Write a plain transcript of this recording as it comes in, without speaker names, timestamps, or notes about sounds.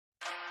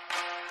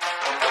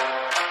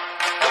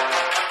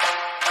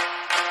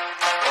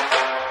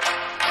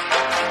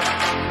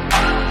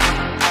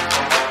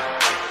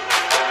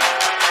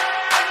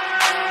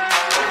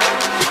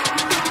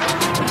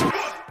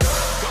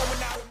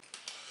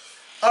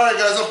Alright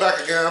guys, I'm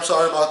back again. I'm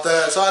sorry about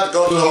that. So I had to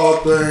go through the whole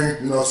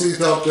thing, see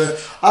something.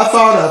 I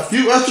found a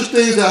few extra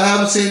things that I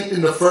haven't seen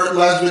in the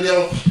last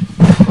video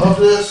of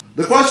this.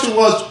 The question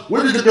was,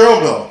 where did the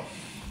girl go?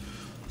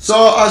 So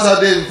as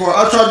I did before,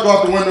 I tried to go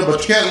out the window,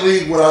 but you can't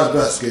leave without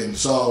investigating.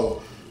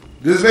 So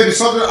this may be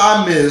something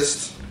I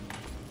missed.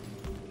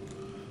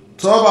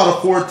 So about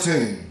a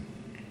 14.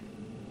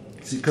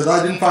 See, because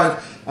I didn't find,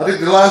 I think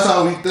the last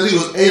time it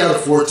was 8 out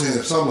of 14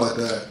 or something like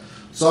that.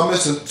 So I'm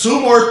missing 2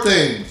 more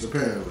things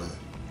apparently.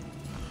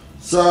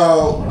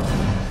 So,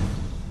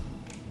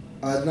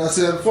 I did not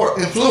say that before.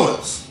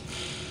 Influence.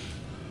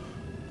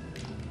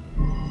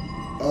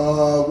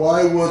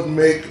 What would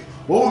make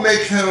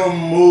him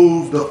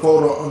move the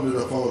photo under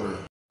the folder?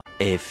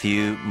 A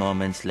few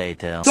moments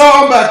later. So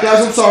I'm back,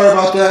 guys. I'm sorry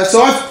about that.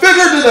 So I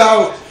figured it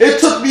out. It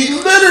took me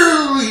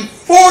literally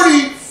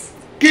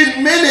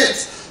 40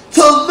 minutes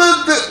to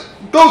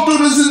go through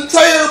this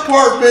entire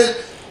apartment,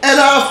 and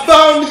I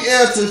found the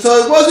answer.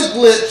 So it was a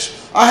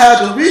glitch. I had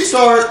to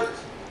restart.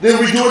 Then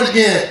we do it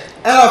again.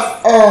 And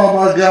oh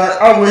my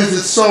God, I wasted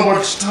so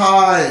much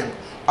time.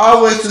 I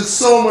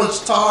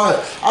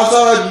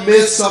thought I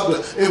missed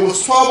something. It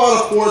was 12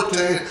 out of 14.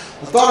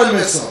 I thought I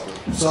missed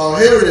something. So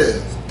here it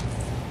is.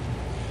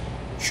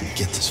 Should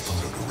get this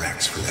photo to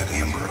Rex for that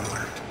Amber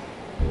Alert.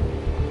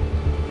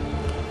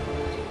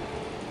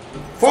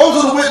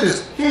 Photos of the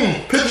witness.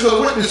 Pictures of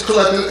the witness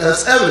collected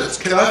as evidence.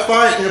 Can I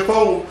find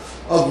info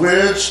of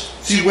where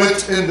she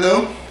went in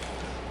them?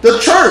 The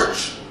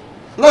church.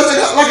 Like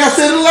I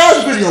said in the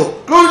last video,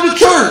 go to the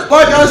church.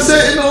 Like I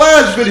said in the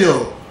last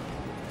video,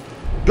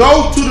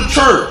 go to the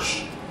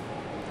church.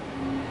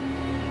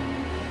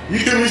 You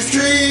can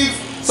retrieve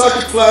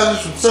psychic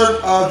flashes from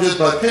certain objects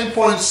by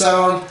pinpointing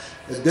sound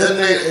and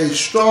detonate a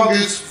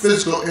strongest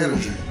physical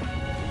energy.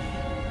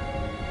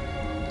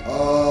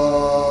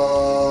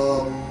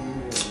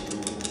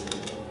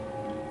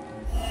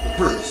 The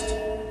priest.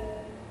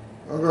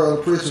 I'm going to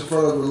the priest in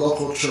front of the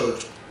local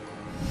church.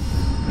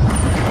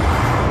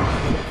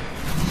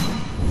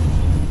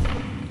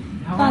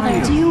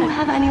 Father, do you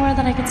have anywhere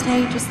that I could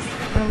stay just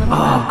for a little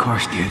while? Oh, of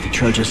course, dear. The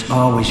church is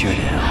always here to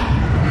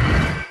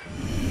help.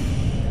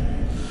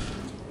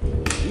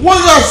 What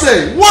did I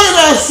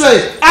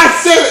say? I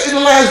said it in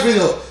the last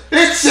video.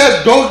 It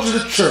said go to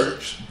the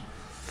church.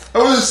 I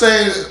wasn't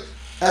saying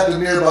at the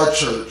nearby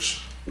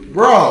church.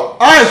 Bro,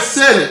 I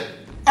said it.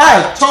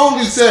 I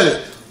totally said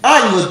it.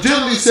 I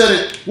legitimately said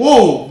it.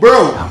 Whoa,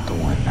 bro. Out the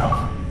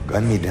window.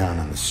 Gunned me down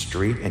on the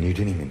street and you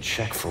didn't even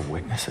check for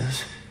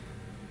witnesses?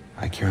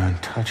 Like you're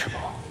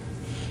untouchable.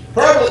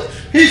 Probably.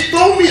 He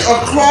threw me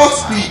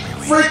across the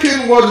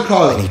freaking, what do you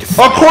call it?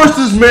 Of course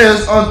this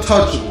man's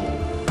untouchable.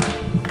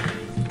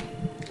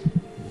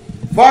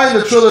 Find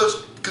the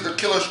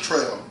killer's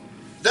trail.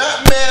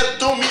 That man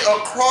threw me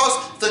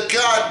across the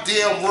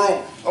goddamn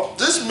room.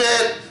 This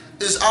man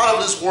is out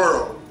of this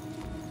world.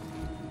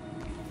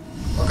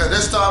 Okay,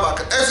 this time I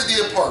can exit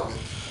the apartment.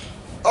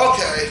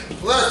 Okay,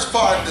 let's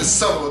find this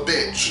son of a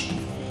bitch.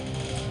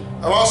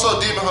 I'm also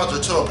a demon hunter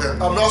too,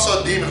 apparently. I'm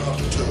also a demon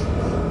hunter too.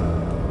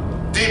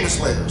 Demon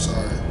Slayer,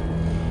 sorry.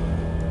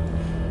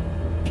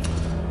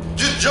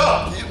 Just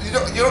jump.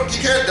 You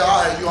can't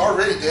die. You're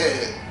already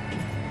dead.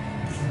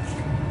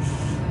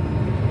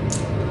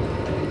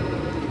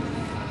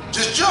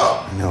 Just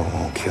jump. I know it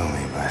won't kill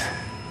me, but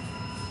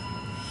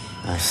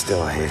I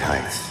still hate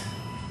heights.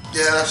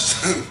 Yeah,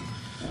 that's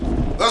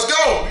let's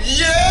go.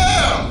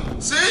 Yeah.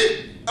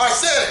 See? I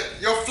said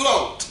it. You'll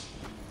float.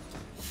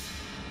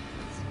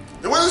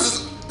 The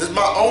witness is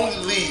my only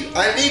lead.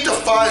 I need to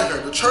find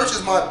her. The church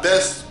is my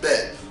best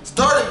bet.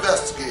 Start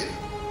investigating.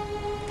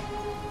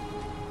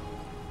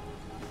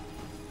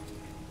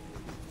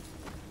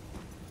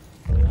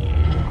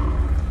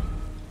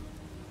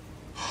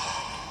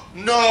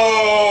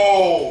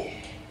 No!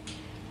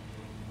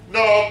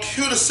 No,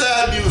 cue the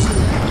sad music. The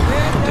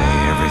day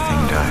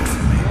everything died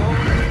for me.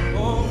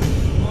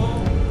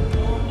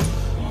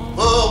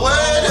 Well,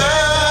 where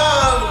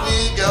down we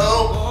go?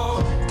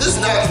 This is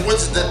not a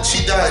coincidence that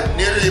she died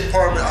near the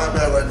apartment I'm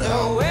at right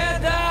now.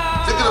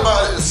 Thinking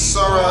about it,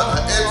 Sarah, I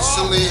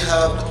instantly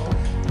have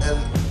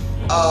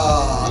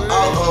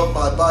out of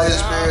my body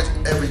experience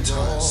every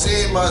time.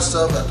 Seeing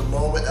myself at the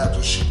moment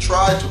after she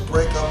tried to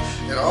break up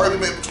an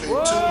argument between 2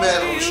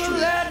 men on the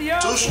street,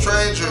 2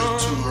 strangers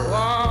to her,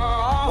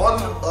 one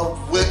of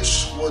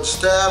which would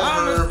stab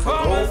her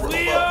for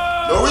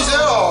no reason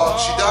at all.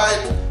 She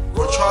died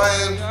for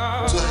trying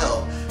to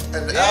help,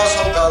 and the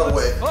asshole got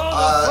away. If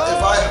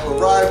I had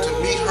arrived to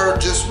meet her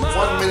just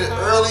 1 minute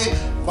early,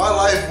 my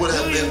life would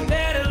have been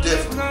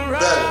different,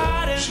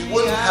 better. She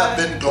wouldn't have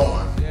been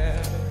gone.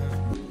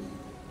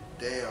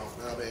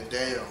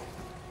 Damn.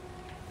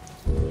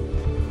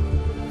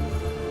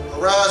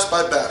 Harassed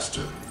by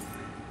bastard.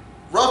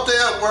 Rough day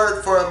at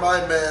work for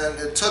my man.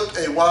 It took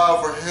a while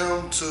for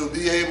him to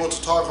be able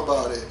to talk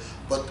about it,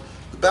 but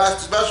the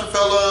bastard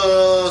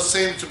fella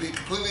seemed to be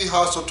completely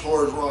hostile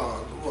towards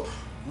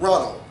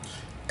Ronald.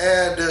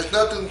 And there's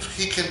nothing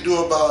he can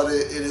do about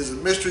it. It is a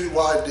mystery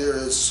why there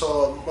is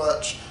so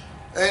much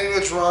angry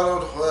with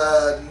Ronald, who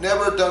had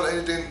never done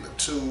anything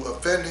to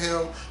offend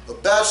him,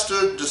 but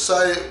Baxter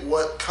decided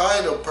what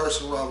kind of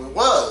person Ronan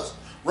was.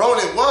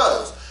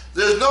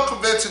 There's no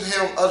convincing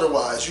him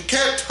otherwise. You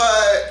can't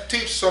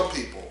teach some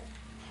people.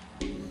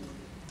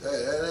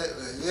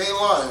 He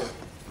ain't lying.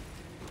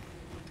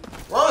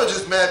 Ronald's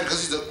just mad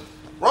because he's a...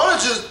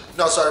 Baxter's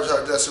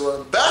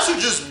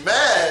just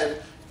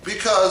mad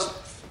because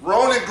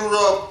Ronan grew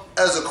up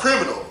as a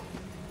criminal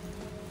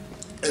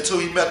until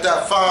he met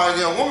that fine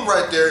young woman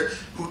right there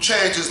who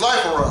changed his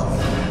life around.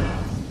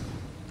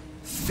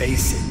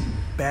 Face it,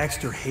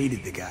 Baxter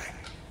hated the guy.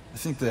 I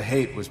think the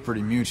hate was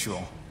pretty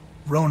mutual.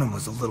 Ronan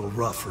was a little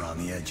rough around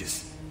the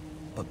edges.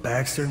 But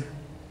Baxter,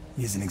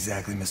 he isn't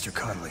exactly Mr.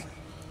 Cuddly.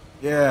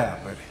 Yeah,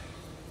 but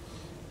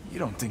you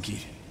don't think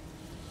he'd...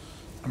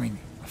 I mean,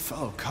 a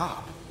fellow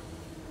cop.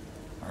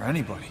 Or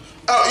anybody.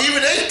 Oh,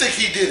 even they think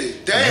he did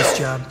it. Damn. In this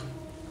job,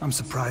 I'm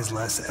surprised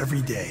less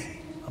every day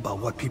about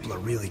what people are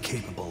really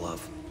capable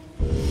of.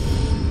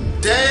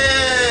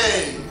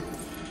 Dang!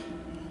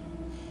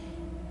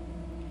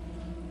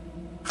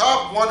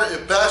 Cop wondered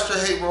if Baxter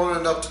hated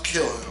Ronan enough to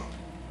kill him.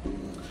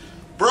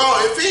 Bro,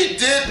 if he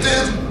did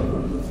this...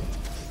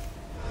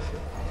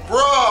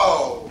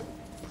 Bro!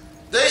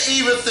 They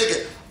even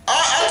thinking...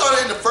 I thought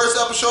in the first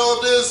episode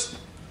of this,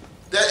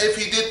 that if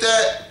he did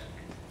that...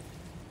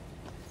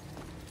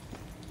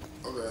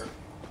 Okay.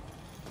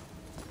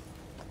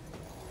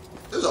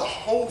 There's a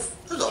whole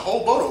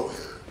boat over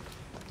here.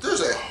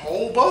 There's a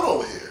whole boat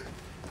over here.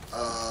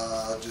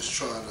 Just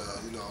trying to,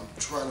 you know, I'm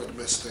trying to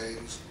miss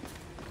things.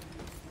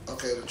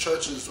 Okay, the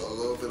church is a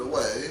little bit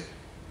away.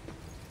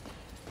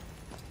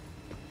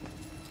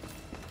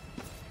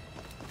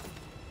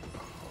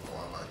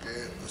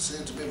 It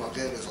seems to me my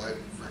game is like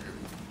freaking...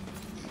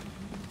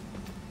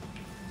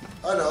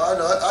 I know.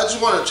 I just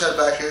want to check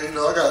back here. You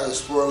know, I gotta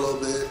explore a little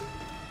bit.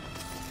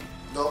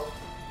 Nope.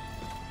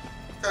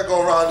 Gotta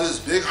go around this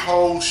big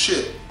whole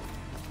ship.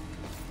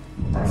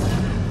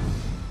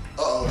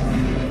 Uh-oh.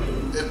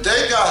 If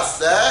they got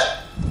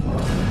that,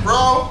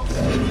 bro,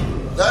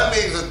 that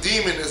means a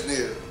demon is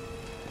near.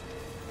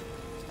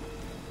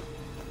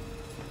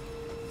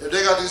 If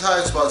they got these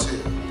hiding spots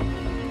here.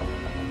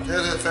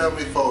 Here's her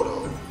family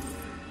photo.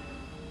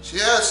 She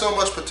has so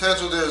much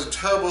potential. There's a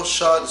terrible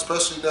shot,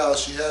 especially now.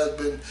 She has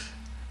been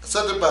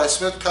accepted by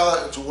Smith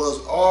College and was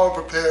all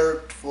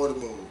prepared for the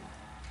move.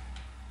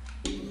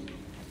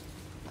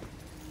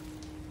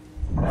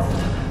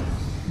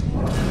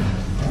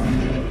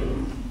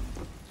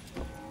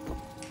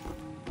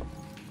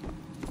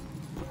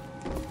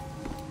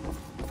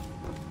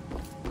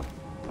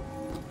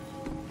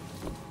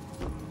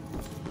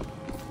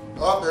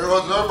 Oh, there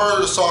was another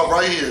murder to solve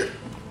right here.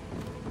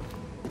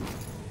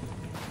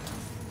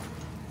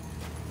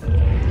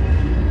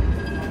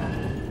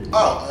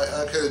 Oh,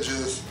 I could have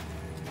just...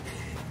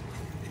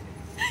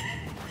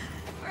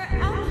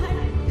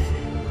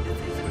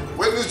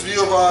 Witness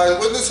view of eyes.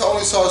 Witness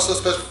only saw the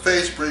suspect's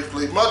face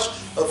briefly. Much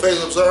of face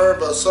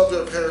observed, but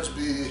subject appears to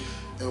be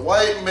a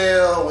white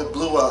male with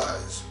blue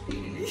eyes.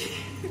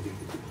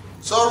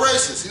 So a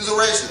racist. He's a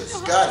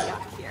racist. Got it.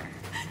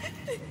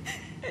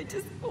 I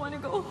just want to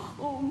go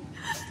home.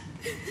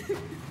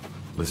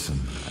 Listen,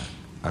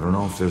 I don't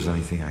know if there's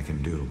anything I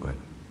can do, but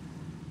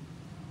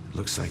it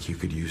looks like you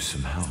could use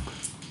some help.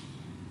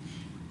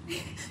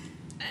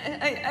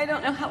 I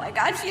don't know how I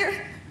got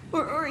here,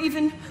 or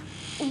even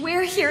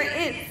where here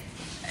is.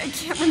 I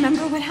can't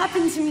remember what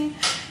happened to me.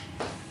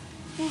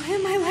 Why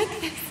am I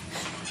like this?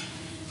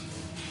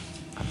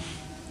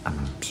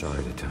 I'm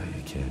sorry to tell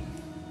you, kid.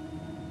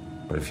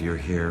 But if you're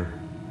here,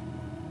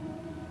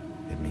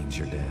 it means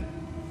you're dead.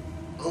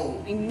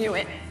 Oh. I knew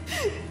it.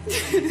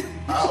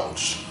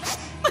 Ouch.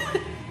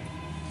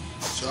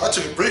 So I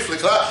took it briefly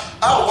because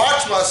I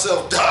watched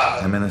myself die.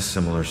 I'm in a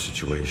similar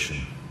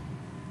situation.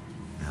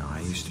 Now,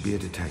 I used to be a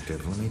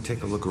detective. Let me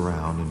take a look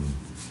around and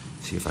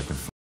see if I can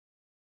find